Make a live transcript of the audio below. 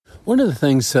One of the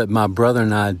things that my brother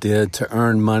and I did to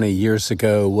earn money years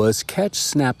ago was catch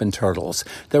snapping turtles.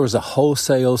 There was a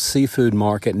wholesale seafood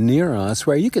market near us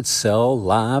where you could sell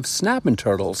live snapping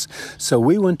turtles. So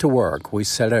we went to work. We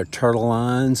set our turtle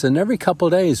lines, and every couple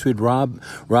of days we'd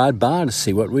ride by to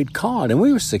see what we'd caught, and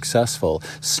we were successful.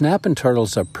 Snapping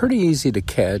turtles are pretty easy to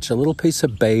catch. A little piece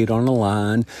of bait on a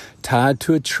line tied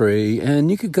to a tree,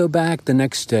 and you could go back the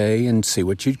next day and see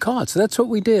what you'd caught. So that's what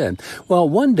we did. Well,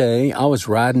 one day I was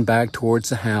riding back towards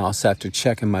the house after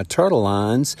checking my turtle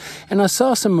lines, and I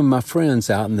saw some of my friends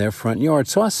out in their front yard,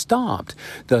 so I stopped.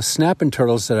 The snapping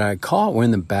turtles that I had caught were in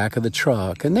the back of the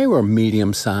truck, and they were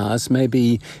medium size,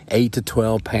 maybe 8 to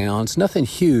 12 pounds, nothing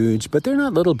huge, but they're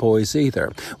not little boys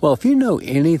either. Well, if you know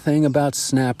anything about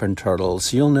snapping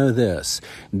turtles, you'll know this.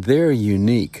 They're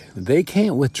unique. They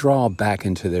can't withdraw back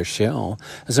into their shell.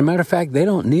 As a matter of fact, they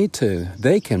don't need to.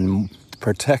 They can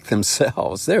protect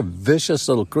themselves. They're vicious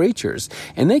little creatures,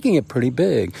 and they can get pretty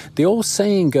big. The old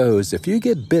saying goes, if you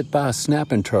get bit by a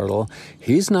snapping turtle,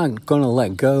 he's not going to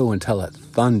let go until it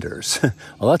thunders.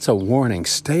 Well, that's a warning.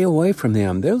 Stay away from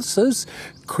them. Those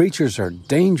creatures are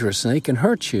dangerous and they can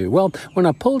hurt you. Well, when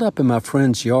I pulled up in my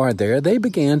friend's yard there, they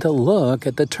began to look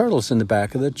at the turtles in the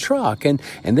back of the truck, and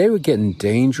they were getting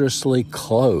dangerously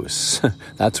close.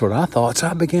 That's what I thought. So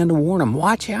I began to warn them,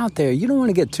 watch out there. You don't want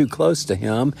to get too close to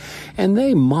him. And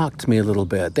they mocked me a little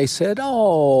bit. They said,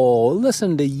 oh,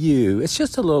 listen to you. It's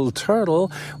just a little turtle.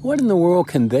 What in the world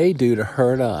can they do to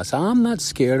hurt us? I'm not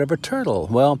scared of a turtle.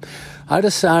 Well, I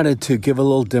decided to give a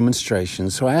little demonstration,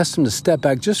 so I asked him to step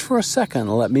back just for a second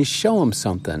and let me show him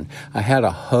something. I had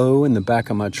a hoe in the back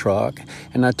of my truck,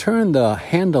 and I turned the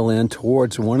handle in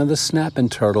towards one of the snapping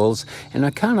turtles, and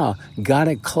I kind of got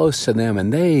it close to them,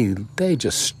 and they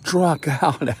just struck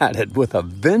out at it with a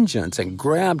vengeance and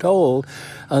grabbed hold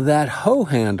of that hoe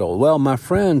handle. Well, my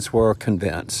friends were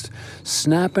convinced.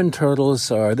 Snapping turtles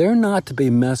they're not to be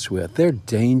messed with. They're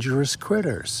dangerous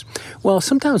critters. Well,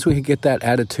 sometimes we can get that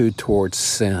attitude towards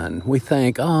sin. We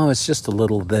think, oh, it's just a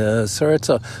little this, or it's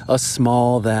a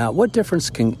small that. What difference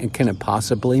can it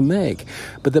possibly make?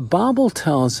 But the Bible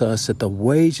tells us that the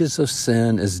wages of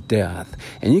sin is death.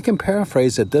 And you can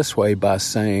paraphrase it this way by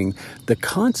saying the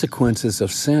consequences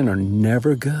of sin are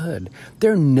never good.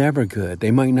 They're never good.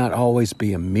 They might not always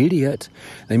be immediate.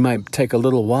 They might take a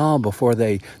little while before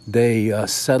they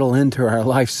settle into our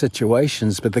life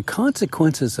situations, but the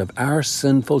consequences of our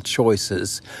sinful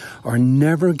choices are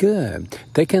never good.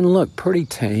 They can look pretty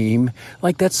tame,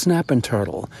 like that snapping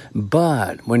turtle,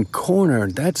 but when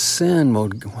cornered, that sin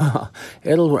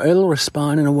it'll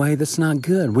respond in a way that's not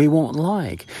good. We won't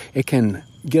like. It can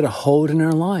get a hold in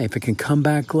our life. It can come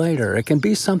back later. It can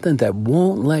be something that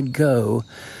won't let go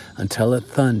until it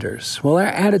thunders. Well, our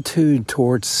attitude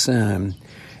towards sin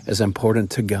is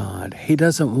important to God. He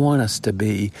doesn't want us to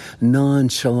be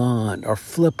nonchalant or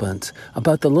flippant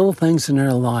about the little things in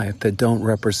our life that don't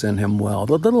represent Him well,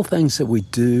 the little things that we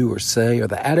do or say, or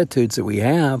the attitudes that we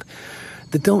have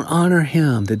that don't honor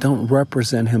Him, that don't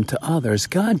represent Him to others.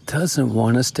 God doesn't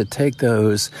want us to take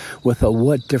those with a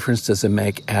what difference does it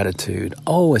make attitude.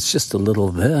 Oh, it's just a little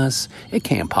this. It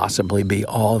can't possibly be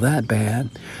all that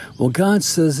bad. Well, God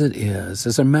says it is.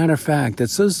 As a matter of fact,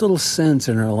 it's those little sins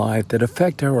in our life that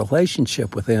affect our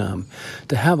relationship with Him.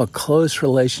 To have a close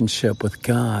relationship with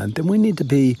God, then we need to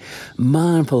be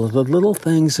mindful of the little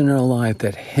things in our life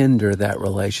that hinder that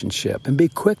relationship and be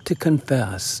quick to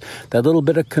confess. That little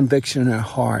bit of conviction in our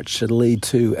heart should lead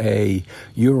to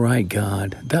you're right,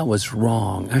 God, that was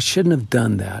wrong. I shouldn't have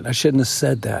done that. I shouldn't have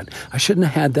said that. I shouldn't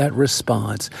have had that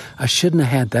response. I shouldn't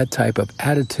have had that type of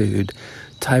attitude,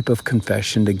 type of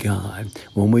confession to God.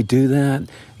 When we do that,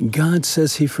 God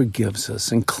says He forgives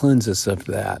us and cleanses us of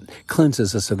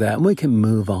that, and we can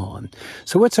move on.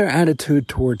 So what's our attitude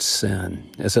towards sin?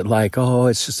 Is it like, oh,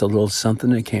 it's just a little something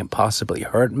that can't possibly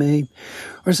hurt me?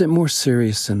 Or is it more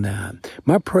serious than that?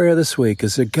 My prayer this week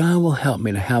is that God will help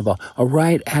me to have a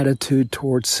right attitude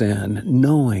towards sin,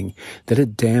 knowing that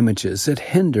it damages, it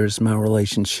hinders my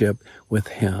relationship with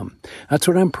Him. That's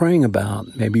what I'm praying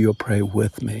about. Maybe you'll pray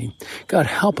with me. God,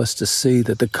 help us to see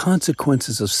that the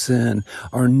consequences of sin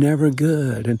are never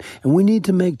good. And we need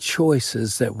to make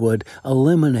choices that would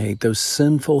eliminate those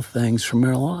sinful things from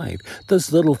our life.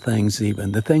 Those little things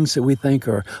even, the things that we think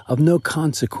are of no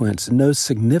consequence, no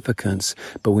significance,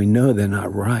 but we know they're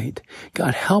not right.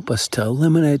 God, help us to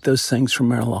eliminate those things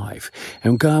from our life.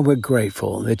 And God, we're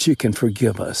grateful that You can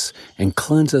forgive us and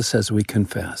cleanse us as we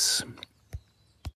confess.